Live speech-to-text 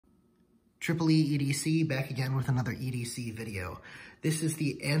EDC back again with another EDC video. This is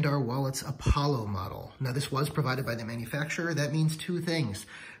the Andar Wallets Apollo model. Now this was provided by the manufacturer. That means two things.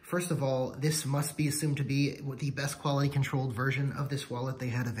 First of all, this must be assumed to be the best quality controlled version of this wallet they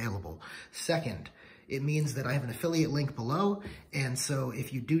had available. Second, it means that I have an affiliate link below, and so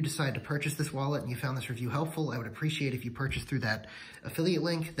if you do decide to purchase this wallet and you found this review helpful, I would appreciate if you purchase through that affiliate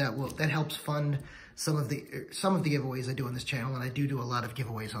link. That helps fund some of the giveaways I do on this channel, and I do a lot of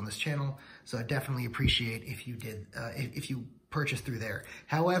giveaways on this channel, so I definitely appreciate if you did if you purchase through there.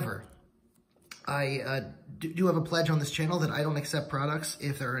 However, I do have a pledge on this channel that I don't accept products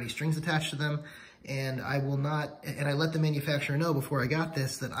if there are any strings attached to them, and I will not, and I let the manufacturer know before I got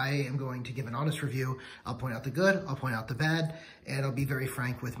this that I am going to give an honest review. I'll point out the good, I'll point out the bad, and I'll be very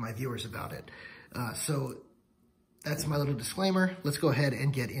frank with my viewers about it. So that's my little disclaimer. Let's go ahead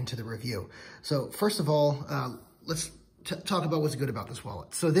and get into the review. So first of all, let's talk about what's good about this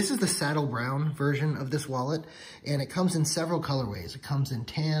wallet. So this is the saddle brown version of this wallet, and it comes in several colorways. It comes in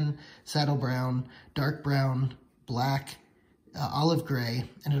tan, saddle brown, dark brown, black, olive gray,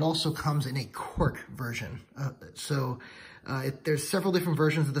 and it also comes in a cork version. There's several different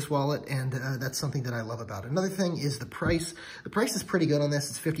versions of this wallet, and that's something that I love about it. Another thing is the price. The price is pretty good on this.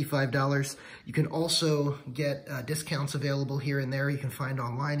 It's $55. You can also get discounts available here and there. You can find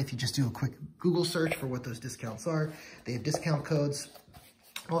online if you just do a quick Google search for what those discounts are. They have discount codes.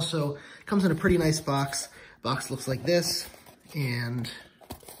 Also, comes in a pretty nice box. Box looks like this, and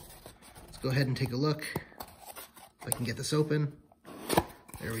let's go ahead and take a look. If I can get this open.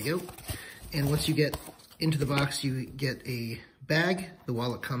 There we go. And once you get into the box, you get a bag. The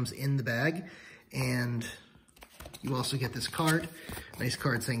wallet comes in the bag, and you also get this card. Nice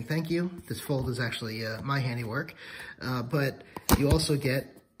card saying thank you. This fold is actually my handiwork. But you also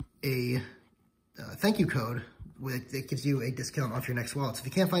get a thank you code that gives you a discount off your next wallet. So if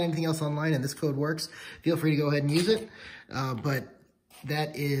you can't find anything else online and this code works, feel free to go ahead and use it. But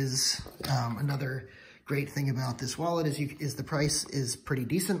that is another great thing about this wallet is the price is pretty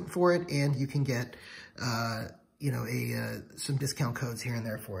decent for it, and you can get some discount codes here and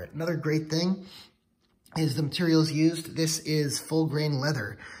there for it. Another great thing is the materials used. This is full grain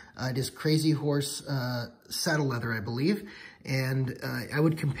leather. It is Crazy Horse saddle leather, I believe, and I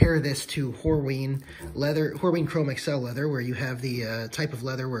would compare this to Horween leather, Horween Chrome XL leather, where you have the type of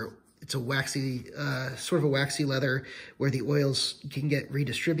leather where it's a waxy, sort of a waxy leather where the oils can get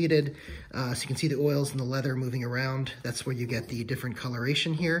redistributed. So you can see the oils and the leather moving around. That's where you get the different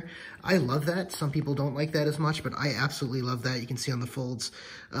coloration here. I love that. Some people don't like that as much, but I absolutely love that. You can see on the folds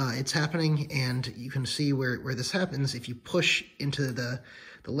it's happening, and you can see where this happens. If you push into the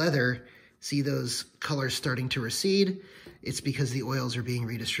leather, see those colors starting to recede. It's because the oils are being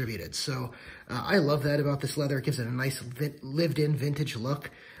redistributed. So I love that about this leather. It gives it a nice lived-in vintage look.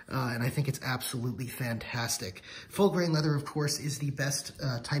 And I think it's absolutely fantastic. Full grain leather, of course, is the best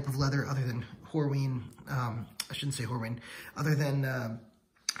type of leather other than Horween, I shouldn't say Horween, other than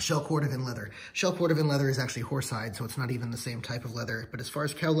shell cordovan leather. Shell cordovan leather is actually horsehide, so it's not even the same type of leather. But as far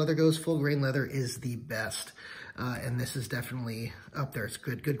as cow leather goes, full grain leather is the best. And this is definitely up there. It's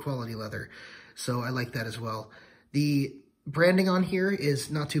good quality leather. So I like that as well. The branding on here is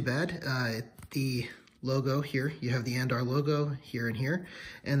not too bad. The logo here, you have the Andar logo here and here,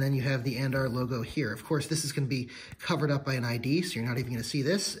 and then you have the Andar logo here. Of course, this is going to be covered up by an ID, so you're not even going to see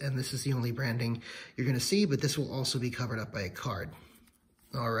this, and this is the only branding you're going to see, but this will also be covered up by a card.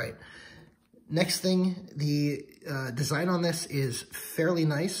 All right. Next thing, the design on this is fairly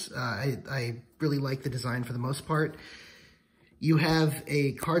nice. I really like the design for the most part. You have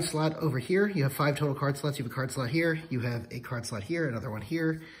a card slot over here. You have 5 total card slots. You have a card slot here. You have a card slot here, another one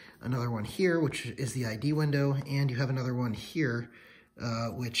here, another one here, which is the ID window, and you have another one here,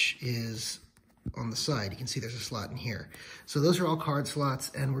 which is on the side. You can see there's a slot in here. So those are all card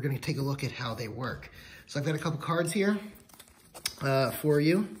slots, and we're going to take a look at how they work. So I've got a couple cards here for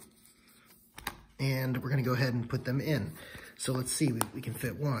you, and we're going to go ahead and put them in. So let's see, we can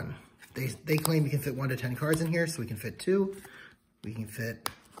fit one. They claim we can fit 1 to 10 cards in here, so we can fit 2. We can fit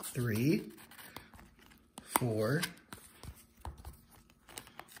 3, 4,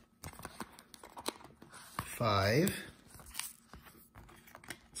 5.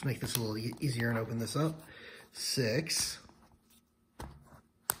 Let's make this a little easier and open this up. 6.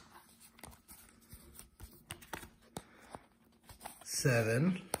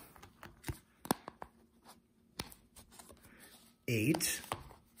 7. 8.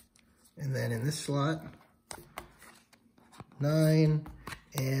 And then in this slot, 9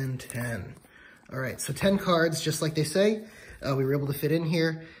 and 10. All right, so 10 cards, just like they say. We were able to fit in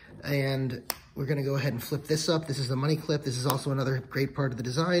here, and we're gonna go ahead and flip this up. This is the money clip. This is also another great part of the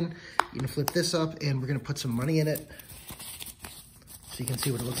design. You can flip this up and we're gonna put some money in it. So you can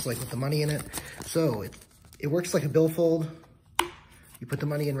see what it looks like with the money in it. So it works like a billfold. You put the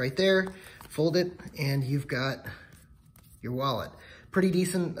money in right there, fold it, and you've got your wallet. Pretty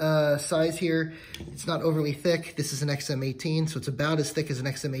decent size here. It's not overly thick. This is an XM18, so it's about as thick as an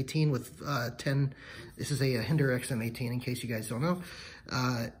XM18 with 10. This is a Endura XM18, in case you guys don't know.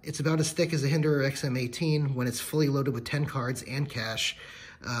 It's about as thick as a Endura XM18 when it's fully loaded with 10 cards and cash.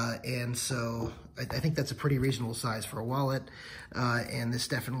 And so I think that's a pretty reasonable size for a wallet. And this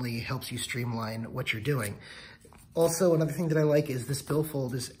definitely helps you streamline what you're doing. Also, another thing that I like is this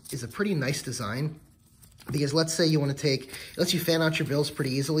billfold is a pretty nice design, because let's say you want to take, it lets you fan out your bills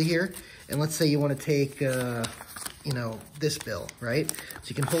pretty easily here, and let's say you want to take, you know, this bill, right? So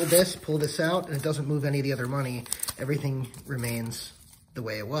you can hold this, pull this out, and it doesn't move any of the other money. Everything remains the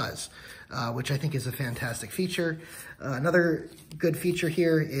way it was, which I think is a fantastic feature. Another good feature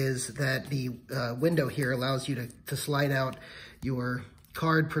here is that the window here allows you to slide out your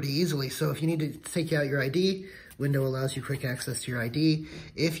card pretty easily. So if you need to take out your ID, window allows you quick access to your ID.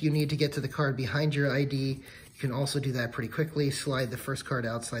 If you need to get to the card behind your ID, you can also do that pretty quickly. Slide the first card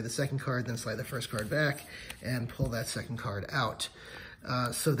out, slide the second card, then slide the first card back, and pull that second card out.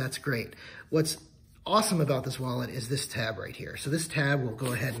 So that's great. What's awesome about this wallet is this tab right here. So this tab will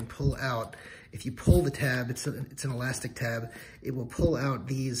go ahead and pull out. If you pull the tab, it's an elastic tab. It will pull out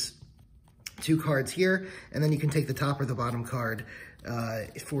these 2 cards here, and then you can take the top or the bottom card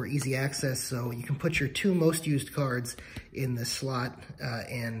for easy access. So you can put your 2 most used cards in the slot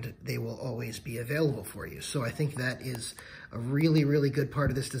and they will always be available for you. So I think that is a really, really good part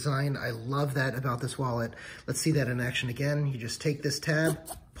of this design. I love that about this wallet. Let's see that in action again. You just take this tab,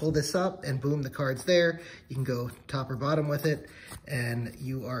 pull this up, and boom, the card's there. You can go top or bottom with it, and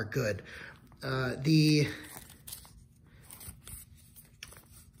you are good.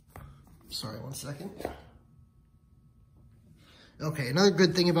 Sorry, one second. Okay, another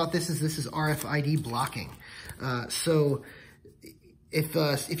good thing about this is RFID blocking. So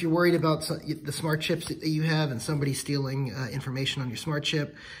if you're worried about the smart chips that you have and somebody stealing information on your smart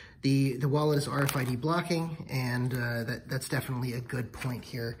chip, the wallet is RFID blocking, and that's definitely a good point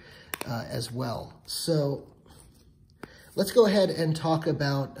here as well. So let's go ahead and talk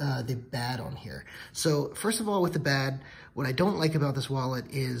about the bad on here. So first of all, with the bad, what I don't like about this wallet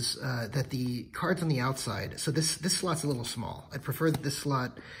is that the cards on the outside, so this slot's a little small. I'd prefer that this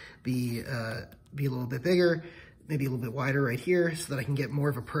slot be a little bit bigger, maybe a little bit wider right here, so that I can get more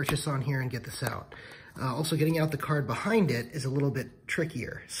of a purchase on here and get this out. Also, getting out the card behind it is a little bit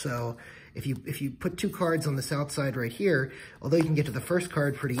trickier. So if you put 2 cards on this outside right here, although you can get to the first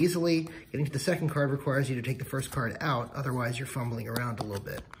card pretty easily, getting to the second card requires you to take the first card out. Otherwise, you're fumbling around a little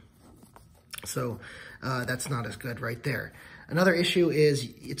bit. So that's not as good right there. Another issue is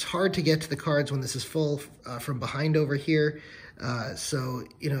it's hard to get to the cards when this is full from behind over here. So,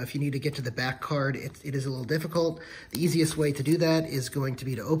 you know, if you need to get to the back card, it is a little difficult. The easiest way to do that is going to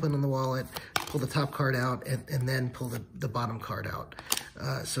be to open on the wallet, pull the top card out, and then pull the bottom card out.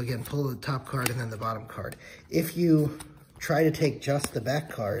 So again, pull the top card and then the bottom card. If you try to take just the back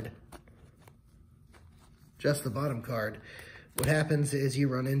card, just the bottom card, what happens is you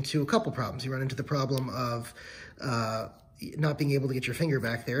run into a couple problems. You run into the problem of not being able to get your finger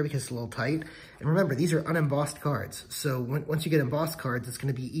back there because it's a little tight. And remember, these are unembossed cards. So once you get embossed cards, it's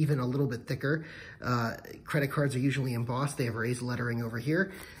going to be even a little bit thicker. Credit cards are usually embossed. They have raised lettering over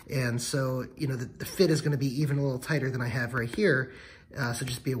here. And so, you know, the fit is going to be even a little tighter than I have right here. So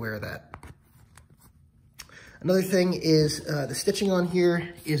just be aware of that. Another thing is the stitching on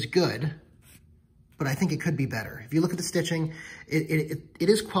here is good, but I think it could be better. If you look at the stitching, it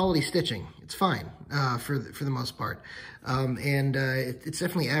is quality stitching. It's fine for the most part. It's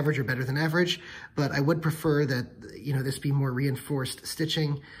definitely average or better than average, but I would prefer that, you know, this be more reinforced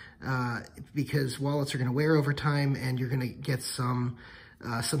stitching because wallets are gonna wear over time and you're gonna get some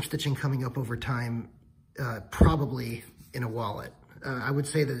stitching coming up over time, probably in a wallet. I would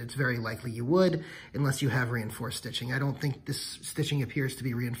say that it's very likely you would, unless you have reinforced stitching. I don't think this stitching appears to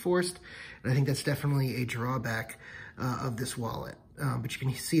be reinforced, and I think that's definitely a drawback of this wallet. But you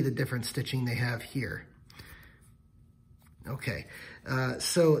can see the different stitching they have here. Okay,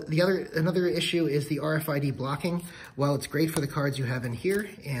 so another issue is the RFID blocking. While it's great for the cards you have in here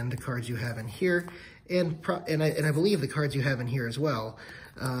and the cards you have in here, and I believe the cards you have in here as well,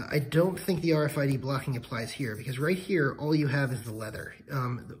 I don't think the RFID blocking applies here, because right here, all you have is the leather.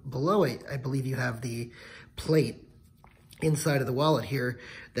 Below it, I believe you have the plate inside of the wallet here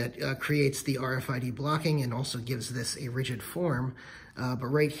that creates the RFID blocking and also gives this a rigid form. But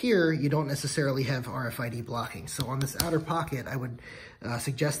right here, you don't necessarily have RFID blocking. So on this outer pocket, I would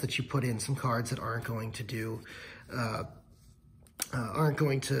suggest that you put in some cards that aren't going to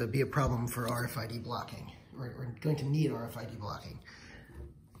be a problem for RFID blocking, or going to need RFID blocking.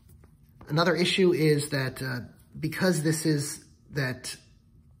 Another issue is that because this is that,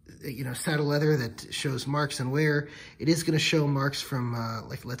 saddle leather that shows marks and wear, it is going to show marks from,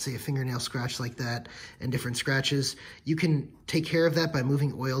 like, let's say a fingernail scratch like that and different scratches. You can take care of that by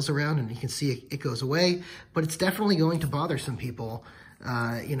moving oils around, and you can see it goes away, but it's definitely going to bother some people.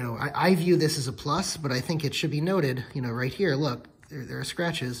 I view this as a plus, but I think it should be noted, right here, look, there are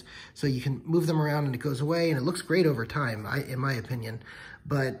scratches, so you can move them around and it goes away, and it looks great over time, in my opinion,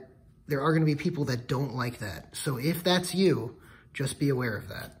 but there are going to be people that don't like that. So if that's you, just be aware of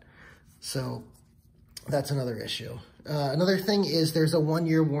that. So that's another issue. Another thing is there's a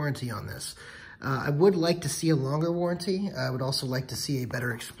 1-year warranty on this. I would like to see a longer warranty. I would also like to see a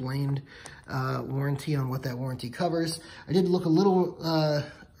better explained warranty on what that warranty covers. I did look a little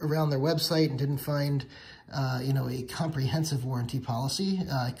around their website and didn't find a comprehensive warranty policy.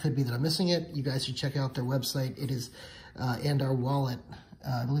 It could be that I'm missing it. You guys should check out their website. It is Andar Wallet.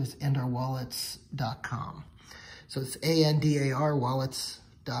 I believe it's andarwallets.com. So it's ANDAR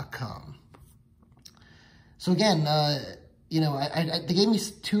wallets.com. So again, they gave me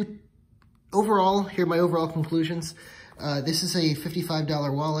two overall. Here are my overall conclusions. This is a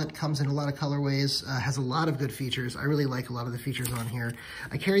 $55 wallet, comes in a lot of colorways, has a lot of good features. I really like a lot of the features on here.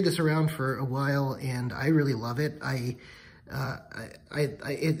 I carried this around for a while and I really love it.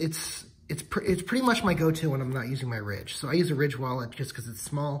 It's pretty much my go-to when I'm not using my Ridge. So I use a Ridge wallet just because it's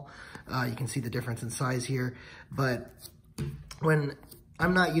small. You can see the difference in size here. But when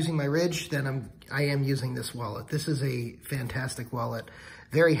I'm not using my Ridge, then I am using this wallet. This is a fantastic wallet.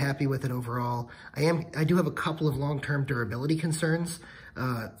 Very happy with it overall. I do have a couple of long-term durability concerns,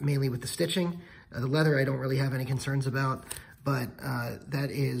 mainly with the stitching. The leather I don't really have any concerns about, but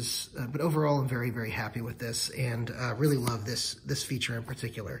but overall I'm very, very happy with this and really love this feature in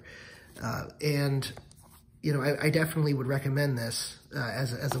particular. I definitely would recommend this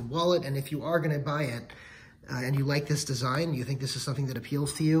as a wallet, and if you are going to buy it and you like this design, you think this is something that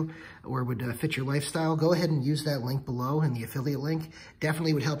appeals to you or would fit your lifestyle, go ahead and use that link below in the affiliate link.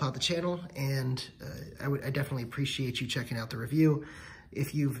 Definitely would help out the channel, and I definitely appreciate you checking out the review.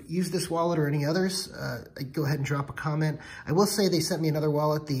 If you've used this wallet or any others, go ahead and drop a comment. I will say they sent me another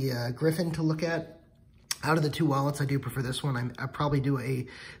wallet, the Griffin, to look at. Out of the two wallets, I do prefer this one. I'll probably do a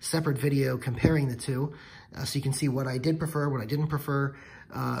separate video comparing the two, so you can see what I did prefer, what I didn't prefer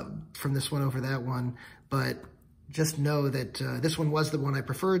from this one over that one. But just know that this one was the one I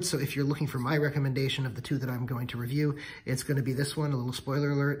preferred, so if you're looking for my recommendation of the two that I'm going to review, it's going to be this one, a little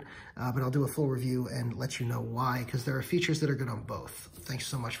spoiler alert, but I'll do a full review and let you know why, because there are features that are good on both. Thanks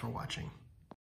so much for watching.